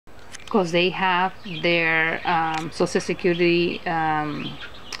because they have their Social Security,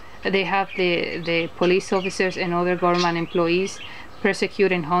 they have the police officers and other government employees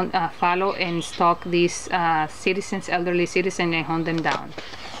persecute and hunt, follow and stalk these citizens, elderly citizens, and hunt them down.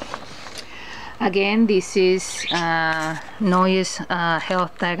 Again, this is noise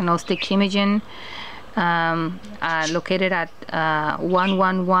health diagnostic imaging, located at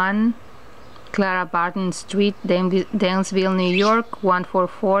 111 Clara Barton Street, Dansville, New York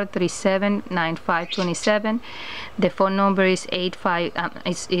 144379527. The phone number is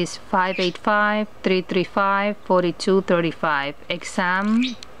 585-335-4235.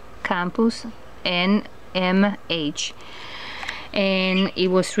 Exam Campus NMH. And it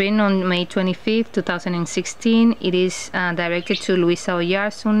was written on May 25th, 2016. It is directed to Luisa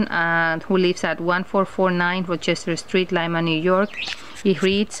Oyarsun, who lives at 1449 Rochester Street, Lima, New York. It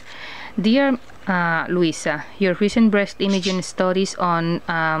reads, Dear Luisa, your recent breast imaging studies on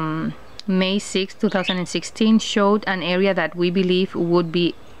May 6, 2016 showed an area that we believe would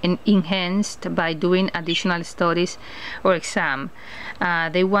be enhanced by doing additional studies or exam.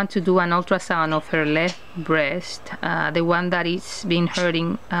 They want to do an ultrasound of her left breast, the one that is been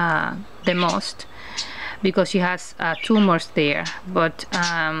hurting the most, because she has tumors there. But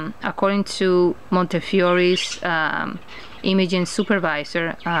according to Montefiore's imaging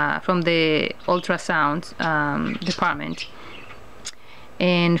supervisor from the ultrasound department,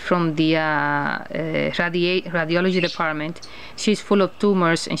 and from the radiology department, she's full of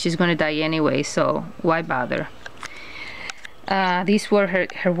tumors and she's going to die anyway, so why bother? These were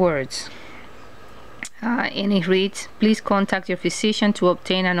her words. And it reads, please contact your physician to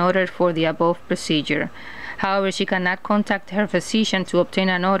obtain an order for the above procedure. However, she cannot contact her physician to obtain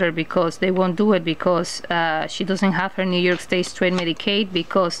an order because they won't do it, because she doesn't have her New York State straight Medicaid,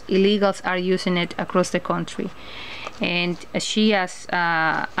 because illegals are using it across the country. And she has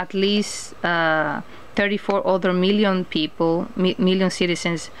at least 34 other million people, million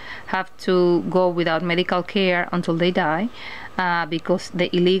citizens, have to go without medical care until they die, because the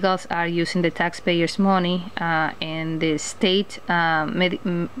illegals are using the taxpayers' money and the state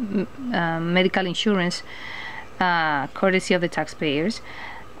medical insurance, courtesy of the taxpayers,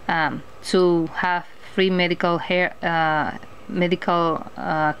 to have free medical care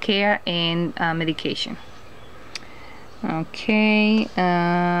and medication. Okay,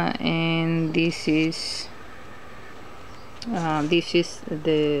 and this is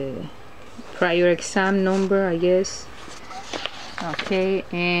the prior exam number, I guess. Okay,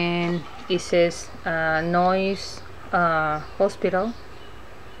 and it says Noise Hospital.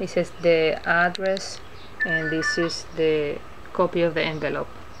 It says the address, and this is the copy of the envelope.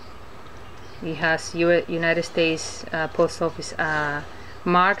 It has United States Post Office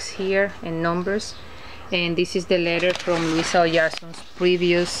marks here and numbers. And this is the letter from Luisa Oyarsun's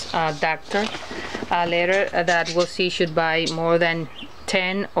previous doctor, a letter that was issued by more than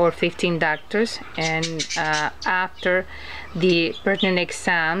 10 or 15 doctors, and after the pertinent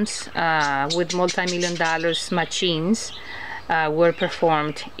exams with multi-million-dollar machines were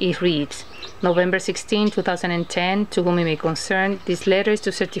performed. It reads, November 16, 2010, to whom it may concern, this letter is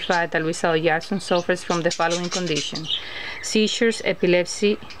to certify that Luisa Oyarsun suffers from the following condition: seizures,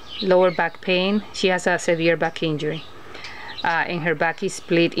 epilepsy, lower back pain. She has a severe back injury, and her back is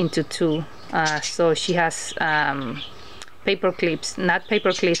split into two. So she has paper clips, not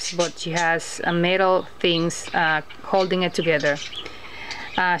paper clips, but she has metal things holding it together.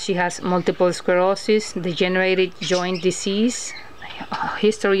 She has multiple sclerosis, degenerated joint disease,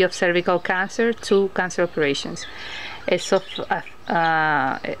 history of cervical cancer, 2 cancer operations,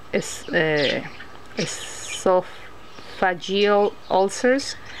 esophageal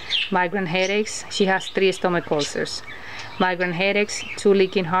ulcers, migraine headaches. She has 3 stomach ulcers, migraine headaches, 2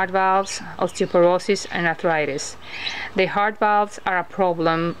 leaking heart valves, osteoporosis, and arthritis. The heart valves are a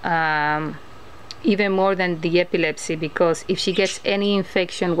problem even more than the epilepsy, because if she gets any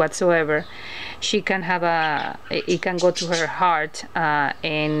infection whatsoever, she can have it can go to her heart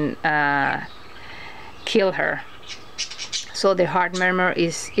and kill her. So the heart murmur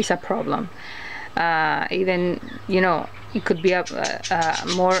is a problem. Even, you know, it could be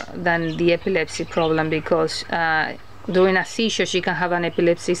more than the epilepsy problem, because during a seizure she can have an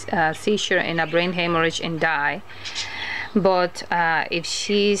epilepsy seizure and a brain hemorrhage and die. But if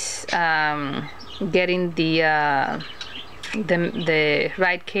she's getting the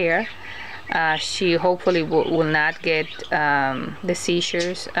right care, she hopefully will not get the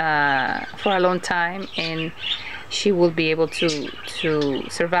seizures for a long time, and she will be able to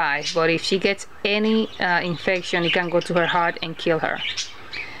survive. But if she gets any infection, it can go to her heart and kill her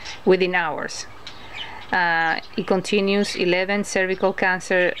within hours. It continues 11 cervical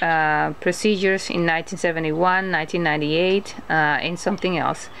cancer procedures in 1971, 1998, and something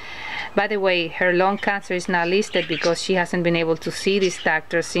else. By the way, her lung cancer is not listed because she hasn't been able to see this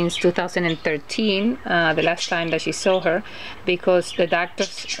doctor since 2013, the last time that she saw her, because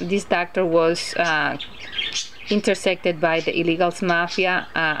this doctor was intersected by the illegals mafia,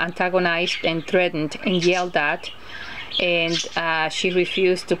 antagonized and threatened and yelled at, and she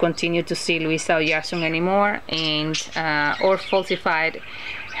refused to continue to see Luisa Oyarzun anymore, and or falsified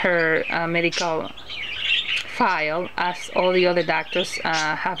her medical file, as all the other doctors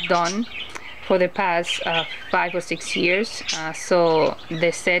have done for the past 5 or 6 years. So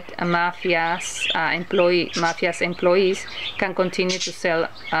the said mafia's employees can continue to sell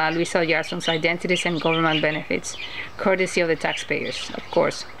Luisa Oyarzun's identities and government benefits, courtesy of the taxpayers, of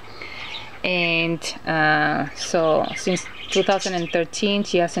course. And so since 2013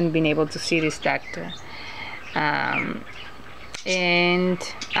 she hasn't been able to see this doctor, and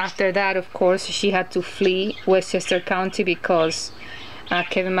after that, of course, she had to flee Westchester County because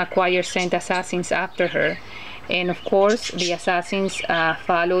Kevin McGuire sent assassins after her. And of course the assassins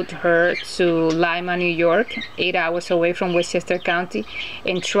followed her to Lima, New York, 8 hours away from Westchester County,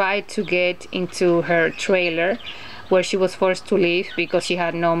 and tried to get into her trailer, where she was forced to leave because she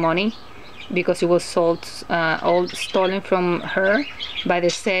had no money, because it was sold, all stolen from her by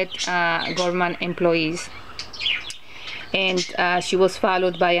the said government employees. And she was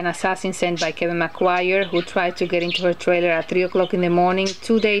followed by an assassin sent by Kevin McGuire, who tried to get into her trailer at 3 o'clock in the morning,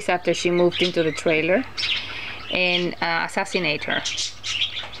 2 days after she moved into the trailer, and assassinate her.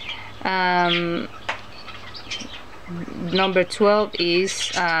 Number 12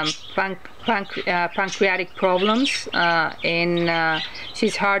 is pancreatic problems, and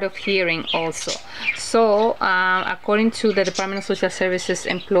she's hard of hearing also. So according to the Department of Social Services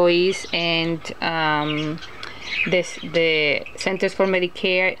employees and the Centers for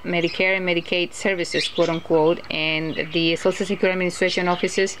Medicare and Medicaid Services, quote unquote, and the Social Security Administration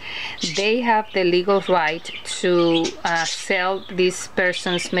offices, they have the legal right to sell this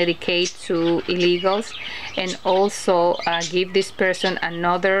person's Medicaid to illegals, and also give this person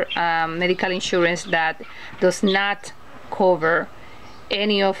another medical insurance that does not cover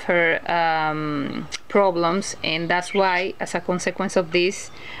any of her problems. And that's why, as a consequence of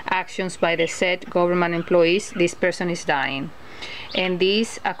these actions by the said government employees, this person is dying. And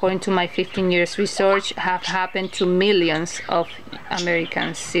these, according to my 15 years research, have happened to millions of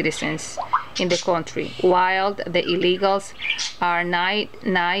American citizens in the country, while the illegals are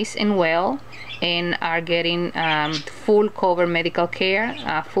nice and well and are getting full cover medical care,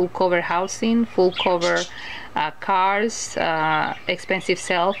 full cover housing, full cover cars, expensive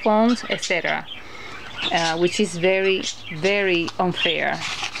cell phones, etc. Which is very, very unfair,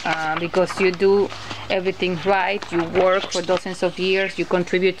 because you do everything right, you work for dozens of years, you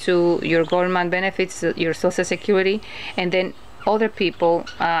contribute to your government benefits, your Social Security, and then other people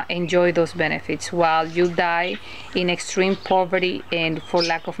enjoy those benefits while you die in extreme poverty and for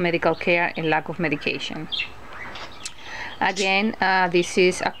lack of medical care and lack of medication. Again, this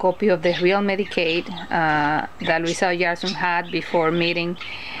is a copy of the real Medicaid that Luisa Oyarzun had before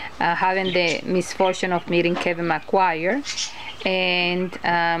having the misfortune of meeting Kevin McGuire. And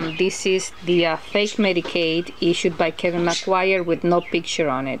this is the fake Medicaid issued by Kevin McGuire with no picture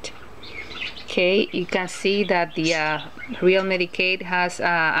on it. Okay, you can see that the real Medicaid has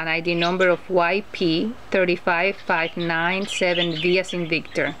an ID number of YP35597V as in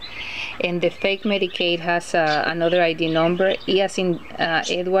Victor, and the fake Medicaid has another ID number, E as in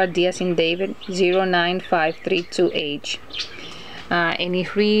Edward, D as in David, 09532H, and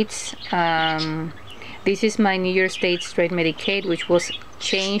it reads, this is my New York State straight Medicaid, which was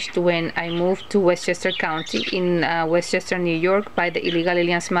changed when I moved to Westchester County in Westchester, New York, by the illegal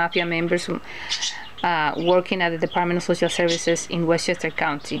aliens mafia members working at the Department of Social Services in Westchester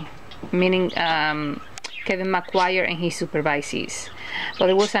County, meaning Kevin McGuire and his supervisees. But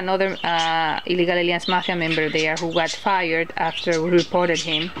there was another illegal aliens mafia member there who got fired after we reported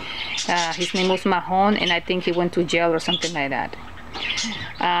him. His name was Mahon, and I think he went to jail or something like that.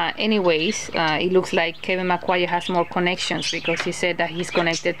 Anyways, it looks like Kevin McGuire has more connections, because he said that he's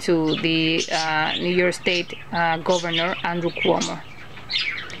connected to the New York State Governor Andrew Cuomo.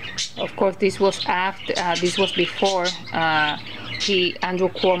 Of course, this was after, this was before Andrew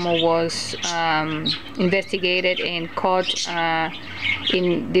Cuomo was investigated and caught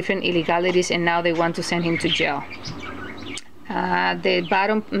in different illegalities, and now they want to send him to jail. The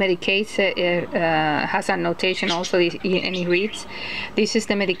bottom Medicaid has a notation also, and it reads, "This is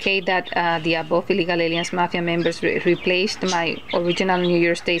the Medicaid that the above illegal aliens mafia members replaced my original New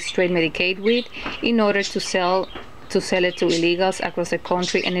York State straight Medicaid with in order to sell it to illegals across the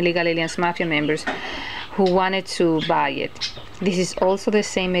country and illegal aliens mafia members who wanted to buy it. This is also the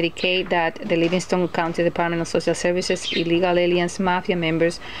same Medicaid that the Livingston County Department of Social Services illegal aliens mafia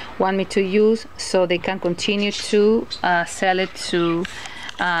members want me to use so they can continue to sell it to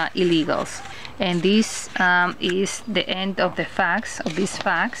illegals." And this is the end of the fax, of this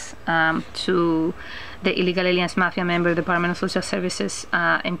fax to the illegal aliens mafia member, Department of Social Services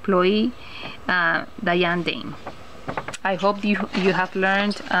employee, Diane Dane. I hope you have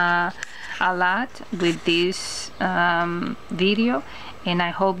learned a lot with this video, and I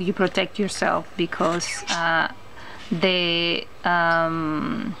hope you protect yourself, because the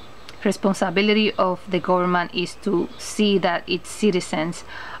responsibility of the government is to see that its citizens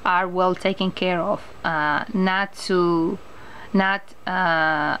are well taken care of, that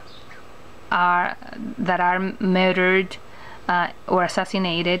are murdered or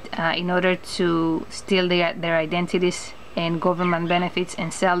assassinated in order to steal their identities and government benefits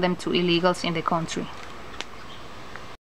and sell them to illegals in the country.